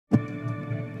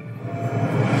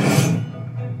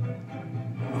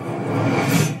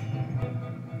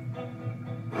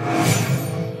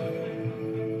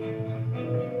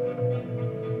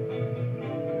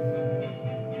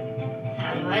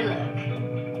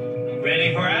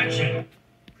Ready for action.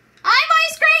 I'm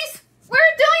Ice Grace.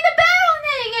 We're doing the Battle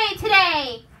Mini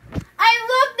today. I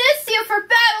love this year for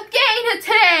Battle Game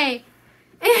today.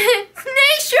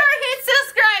 Make sure to hit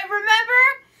subscribe, remember?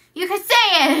 You can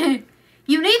say it.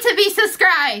 You need to be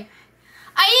subscribed.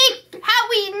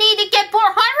 We need to get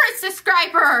 400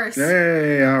 subscribers.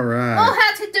 Hey, alright. We'll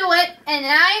have to do it, and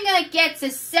I'm going to get to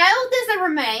settle this and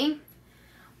remain.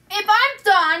 If I'm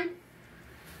done,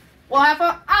 we'll have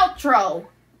an outro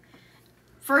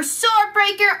for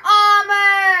Swordbreaker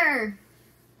Armor.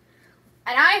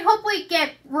 And I hope we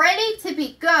get ready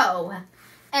to go.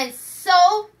 And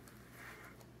so,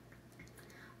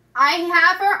 I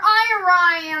have our Iron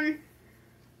Ryan.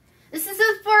 This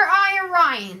is for Iron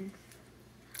Ryan.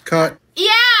 Cut. Yeah,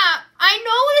 I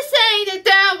know what to say to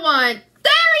that one.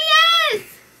 There he is!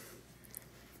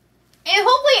 And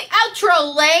hopefully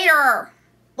outro later.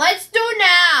 Let's do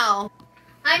now.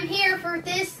 I'm here for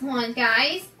this one,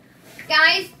 guys.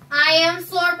 Guys, I am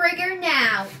Swordbreaker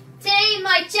now. Today,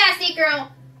 my chassis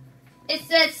girl, it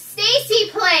says Stacy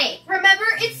Play. Remember,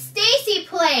 it's Stacy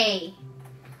Play.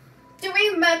 Do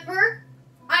you remember?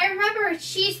 I remember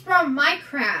she's from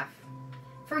Minecraft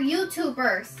for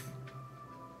YouTubers.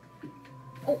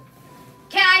 Oh,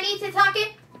 can I need to talk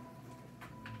it?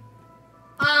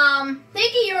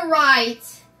 Thinking you're right.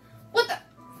 What the?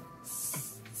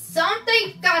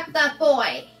 Something got that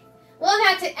boy. We'll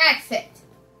have to exit.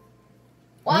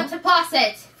 Want to pause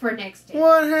it for next day.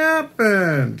 What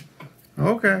happened?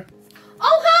 Okay.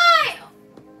 Oh, hi!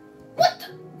 What the?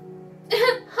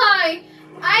 Hi.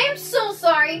 I am so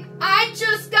sorry. I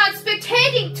just got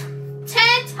spectating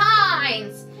 10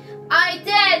 times. I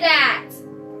did that.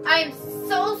 I'm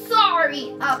so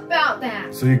sorry about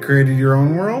that. So you created your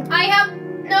own world? I have...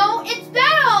 No, it's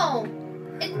Battle.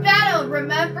 It's Battle,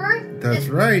 remember? That's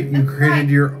right. You created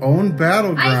your own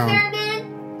battleground. I turned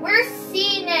in. We're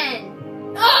Seanan.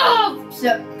 Oh,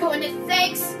 for goodness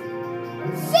sakes.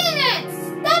 Seanan,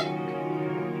 stop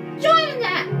joining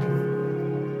that.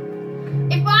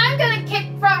 If I'm gonna kick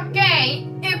from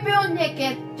game, it will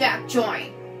naked Jack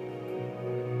join.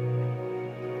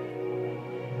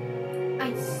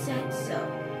 I said so.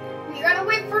 We gotta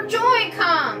wait for joy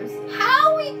comes.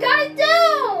 How we gotta do?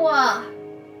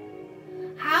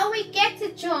 How we get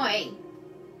to join?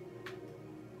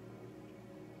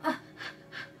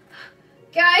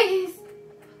 Guys,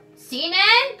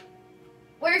 Seanan?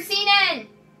 Where's Seanan?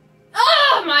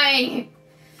 Oh my!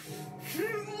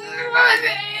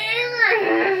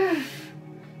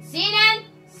 Seanan,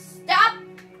 stop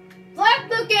left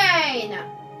looking!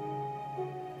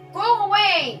 Go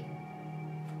away!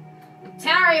 I'm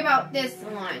sorry about this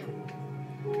one.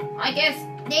 I guess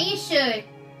they should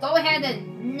go ahead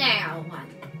and now.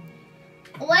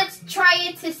 Let's try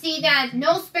it to see that.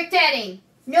 No spectating.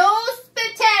 No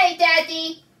spectating,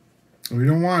 Daddy. We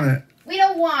don't want it. We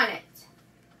don't want it.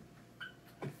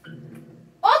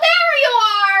 Oh, there you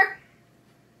are!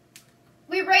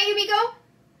 We ready to go?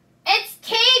 It's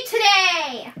cave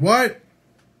today! What?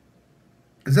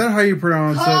 Is that how you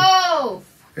pronounce Cove!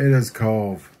 it? It is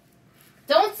Cove.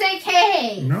 Don't say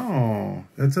cave! No,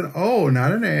 that's an O,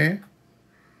 not an A.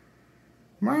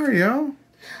 Mario.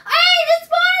 Hey, it's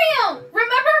Mario!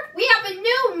 Remember, we have a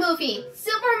new movie,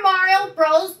 Super Mario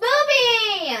Bros.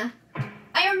 Movie!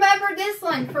 I remember this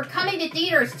one for coming to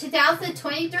theaters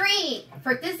 2023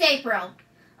 for this April.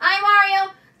 Hi,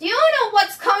 Mario. Do you know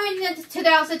what's coming in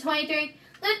 2023?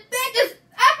 The biggest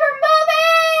ever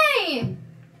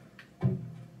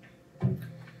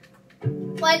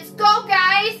movie! Let's go,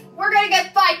 guys! We're gonna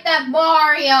get fight that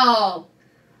Mario!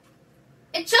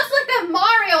 It's just like a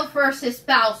Mario versus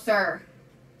Bowser.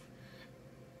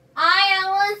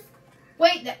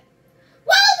 Wait.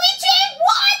 Waluigi,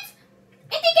 what?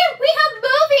 I think we have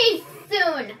movies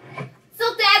soon. So,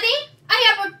 Daddy, I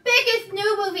have a biggest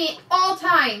new movie all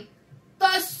time.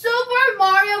 The Super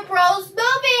Mario Bros.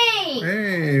 Movie.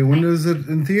 Hey, when is it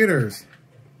in theaters?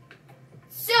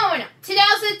 Soon,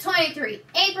 2023,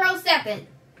 April 7th.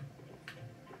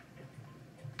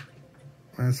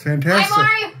 That's fantastic.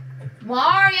 Hi,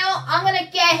 Mario, I'm gonna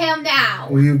get him now.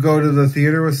 Will you go to the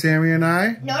theater with Sammy and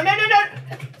I? No.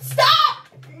 Stop!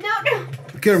 No.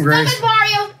 Get him, Grace. Stop it,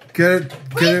 Mario.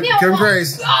 Get him,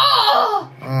 Grace. Oh!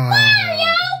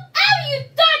 Mario! How you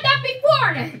done that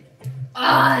before then?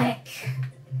 Ike.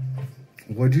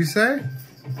 What'd you say?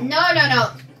 No.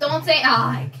 Don't say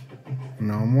Ike.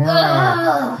 No more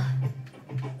Ike.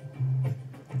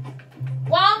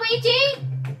 Waluigi?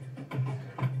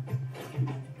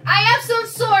 I have some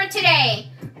sword today.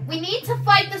 We need to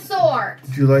fight the sword.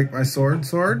 Do you like my sword?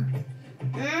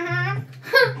 Mm-hmm.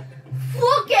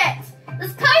 Look it!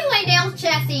 This kind of like nail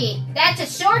chassis. That's a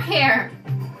short hair.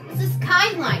 This is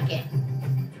kind of like it.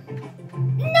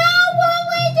 No,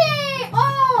 Luigi!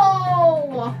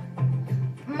 Oh!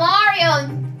 Mario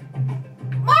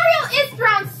is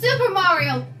from Super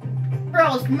Mario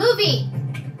Bros. Movie.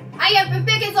 I have the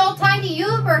biggest old tiny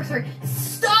universe.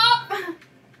 Stop!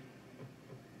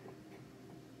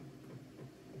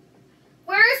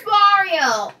 Where's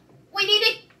Mario? We need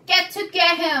to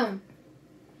get him.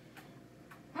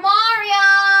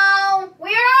 Mario!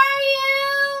 Where are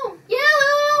you? You!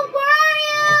 Where are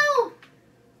you?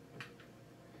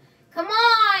 Come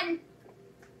on!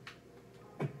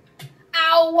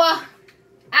 Ow!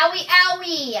 Owie,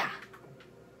 owie!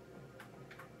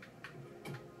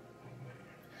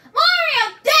 Mario,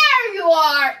 there you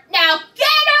are! Now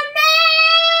get him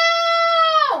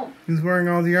now! He's wearing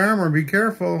all the armor. Be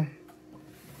careful.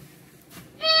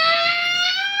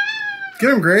 Get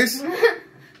him, Grace.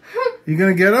 You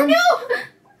gonna get him? No! Look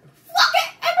it!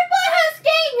 Everybody has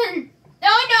gaming!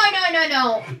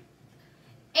 No.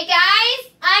 Hey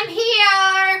guys, I'm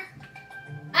here!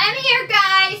 I'm here,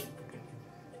 guys!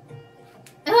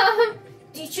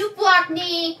 Did you block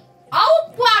me?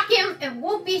 I'll block him and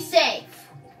we'll be safe.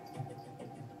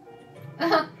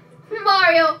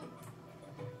 Mario,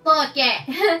 look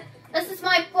it. This is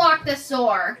my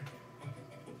Bloctosaur.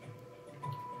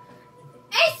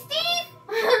 Hey, Steve!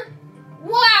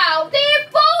 Wow, they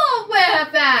follow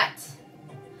with that!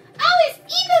 How is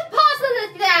even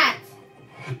possible that?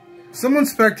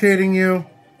 Someone's spectating you.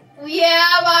 Yeah,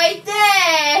 I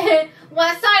did!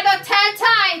 1 side of 10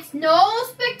 times, no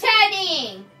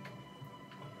spectating!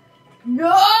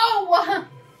 No!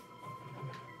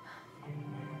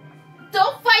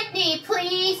 Don't fight me,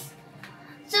 please!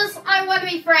 Just, I want to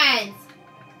be friends.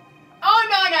 Oh,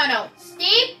 no.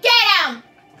 Steve, get him!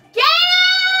 Get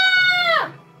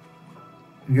him!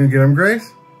 You gonna get him,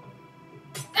 Grace?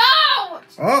 Oh!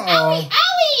 Uh-oh.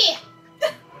 Owie!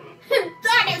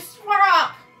 That is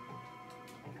rough!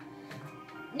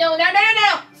 No.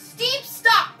 Steve,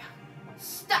 stop!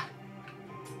 Stop!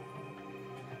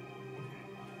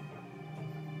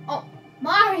 Oh,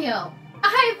 Mario!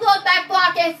 I love that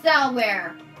block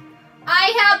somewhere.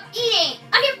 I have eating.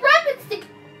 I have rapid stick.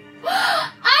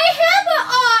 I have an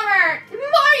armor!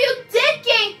 Mario did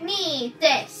give me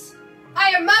this.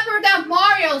 I remember that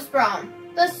Mario's from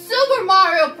the Super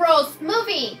Mario Bros.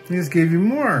 Movie. He just gave you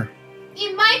more.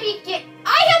 It might be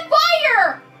I have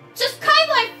fire! Just kind of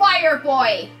like Fire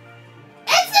Boy.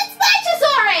 It's Matches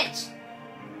Orange!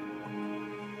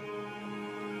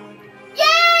 Yay!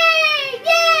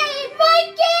 My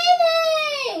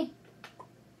gaming!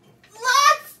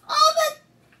 Lots of it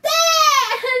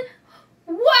there!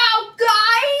 Wow,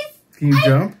 guys! Can you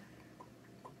jump?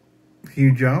 Can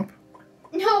you jump?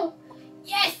 No.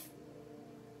 Yes.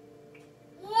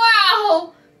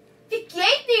 Wow. He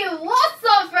gave me lots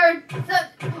of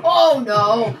oh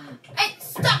no.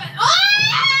 Stop it.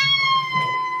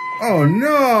 Oh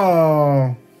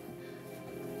no!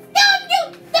 No,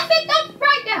 stop it, no,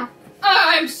 right now.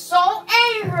 I'm so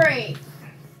angry.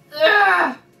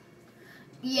 Ugh.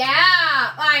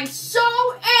 Yeah, I'm so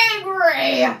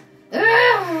angry.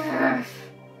 Ugh.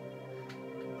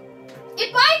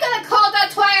 If I'm gonna call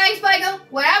that Twilight Spider,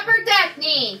 whatever that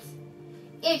means,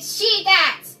 if she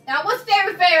that was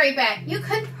very, very bad. You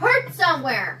could hurt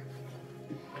somewhere.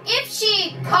 If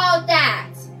she called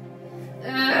that,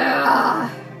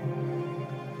 ugh.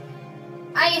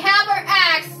 I have her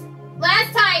axe.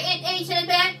 Last time in Ancient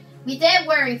Event, we did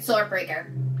wearing Swordbreaker.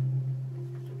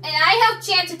 And I have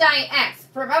Chance to Die X.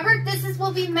 Remember, this is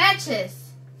will be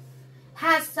matches.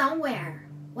 Has somewhere.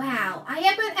 Wow, I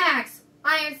have an axe.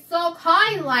 I am so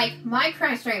kind like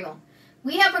Minecraft Rainbow.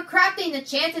 We have a crafting the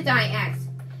Chance to Die X.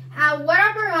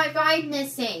 However, if I'm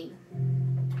missing.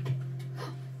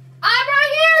 I'm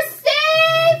right here,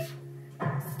 Steve!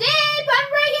 Steve, I'm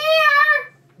right here!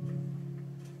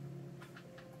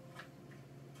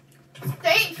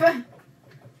 Steve!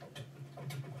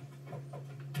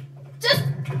 Just...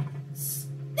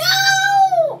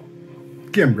 No!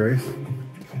 Get him, Grace.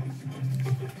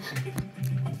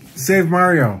 Save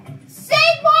Mario.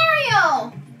 Save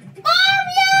Mario!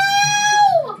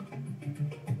 Mario!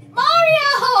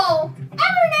 Mario!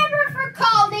 Never for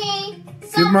call me.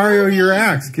 Give Mario your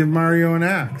axe. Give Mario an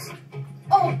axe.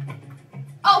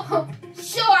 Oh,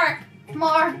 sure,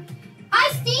 Mar.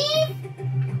 Hi, Steve.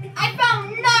 I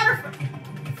found another.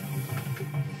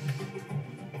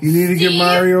 You need to give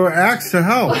Mario an axe to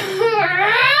help.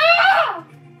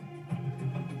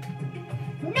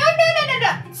 No.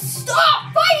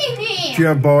 Stop fighting me. Do you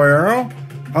have bow arrow?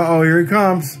 Uh-oh, here he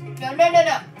comes. No.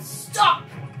 Stop.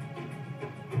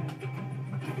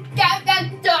 Get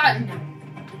that done.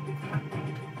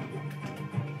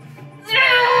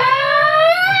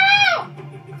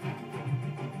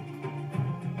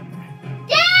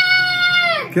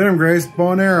 Get him, Grace.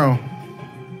 Bow and arrow.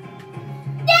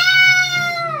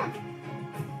 No!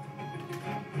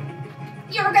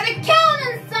 You're gonna kill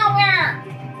him somewhere.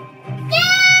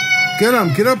 No! Get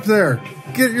him. Get up there.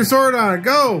 Get your sword on it.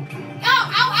 Go. Ow,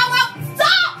 ow, ow, ow.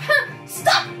 Stop!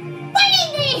 Stop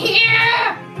fighting me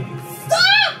here!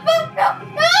 Stop!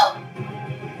 No!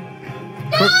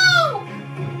 No!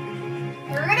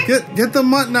 You're gonna... Get the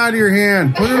mutton out of your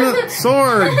hand. Put in a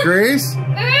sword, Grace.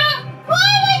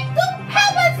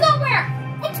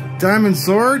 Diamond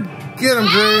sword? Get him,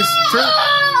 Grace. Oh.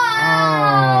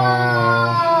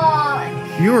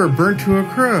 You are burnt to a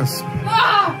crisp.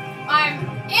 I'm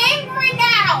angry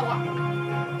now.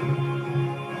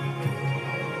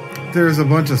 There's a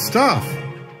bunch of stuff.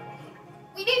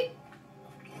 We need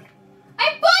a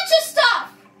bunch of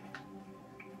stuff.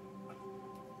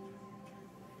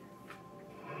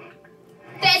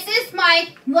 This is my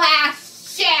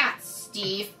last chance,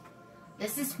 Steve.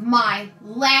 This is my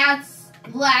last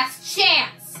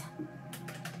chance.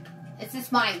 This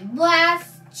is my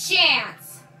last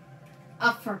chance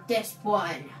for this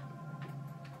one.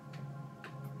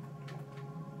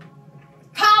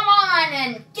 Come on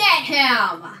and get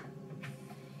him.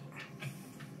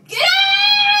 Get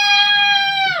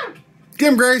him! Get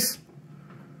him, Grace.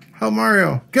 Help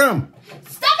Mario. Get him.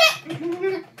 Stop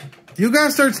it! You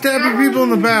gotta start stabbing people in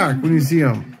the back when you see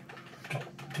them.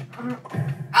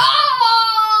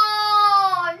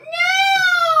 Oh,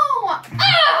 no!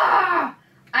 Ah!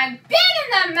 I'm beating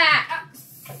the mat.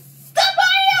 Stop,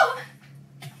 Mario!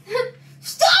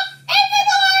 Stop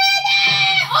ignoring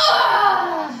it!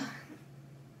 Oh!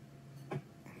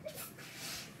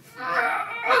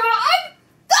 I've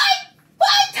died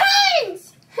 5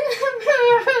 times!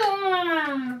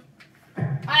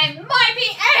 I might be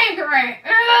angry.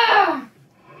 Ugh.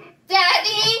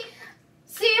 Daddy,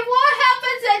 see what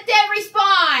happens at that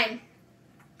respawn.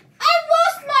 I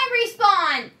lost my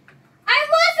respawn. I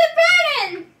lost the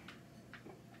button.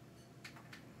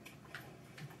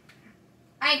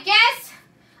 I guess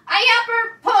I have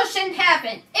her potion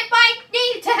heaven. If I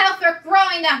need to help her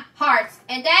growing the hearts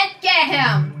and then get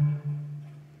him.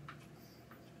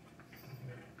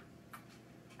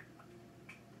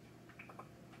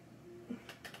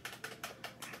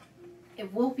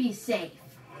 It will be safe.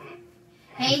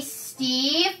 Hey,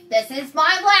 Steve, this is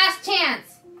my last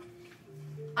chance.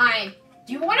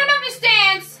 Do you want to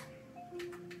understand?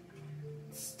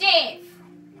 Steve,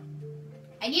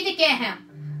 I need to get him.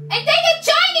 I think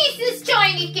the Chinese is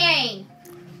joining the game.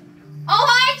 Oh,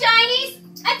 hi, Chinese.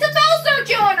 It's a Bowser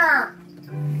Jr.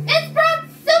 It's from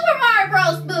Super Mario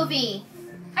Bros. Movie.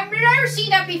 I've never seen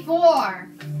that before.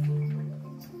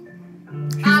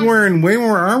 He's wearing way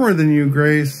more armor than you,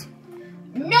 Grace.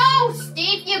 No,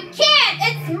 Steve, you can't!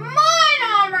 It's mine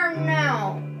armor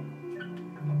now!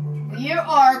 You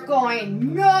are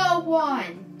going no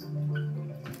one!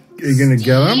 Are you gonna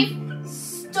get him?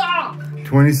 Stop!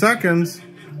 20 seconds.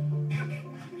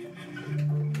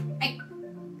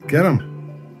 Get him.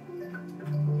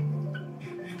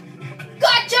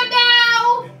 Gotcha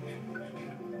now!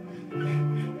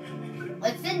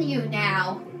 Listen, you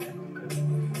now.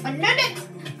 Another...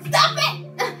 Stop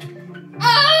it!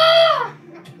 Ah!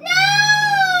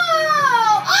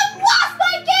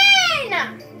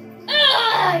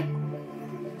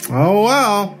 Oh,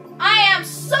 well. I am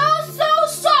so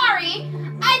sorry.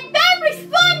 I better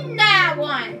respond that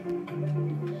one.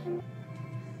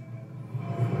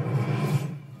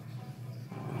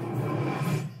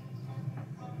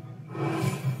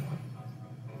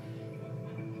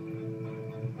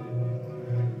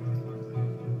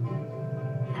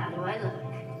 How do I look?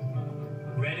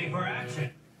 Ready for action.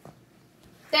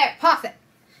 There, pause it.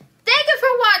 Thank you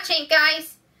for watching,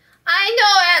 guys. I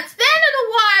know it's been a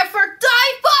while for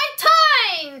die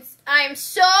 5 times. I'm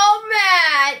so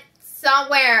mad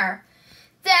somewhere.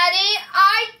 Daddy,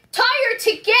 I'm tired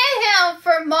to get him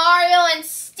for Mario and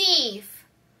Steve.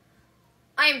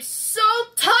 I'm so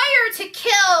tired to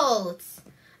kill.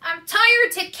 I'm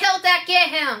tired to kill that get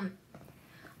him.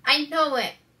 I know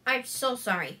it. I'm so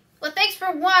sorry. Well, thanks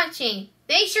for watching.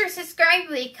 Make sure to subscribe,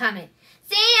 leave a comment.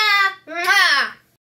 See ya. Mwah.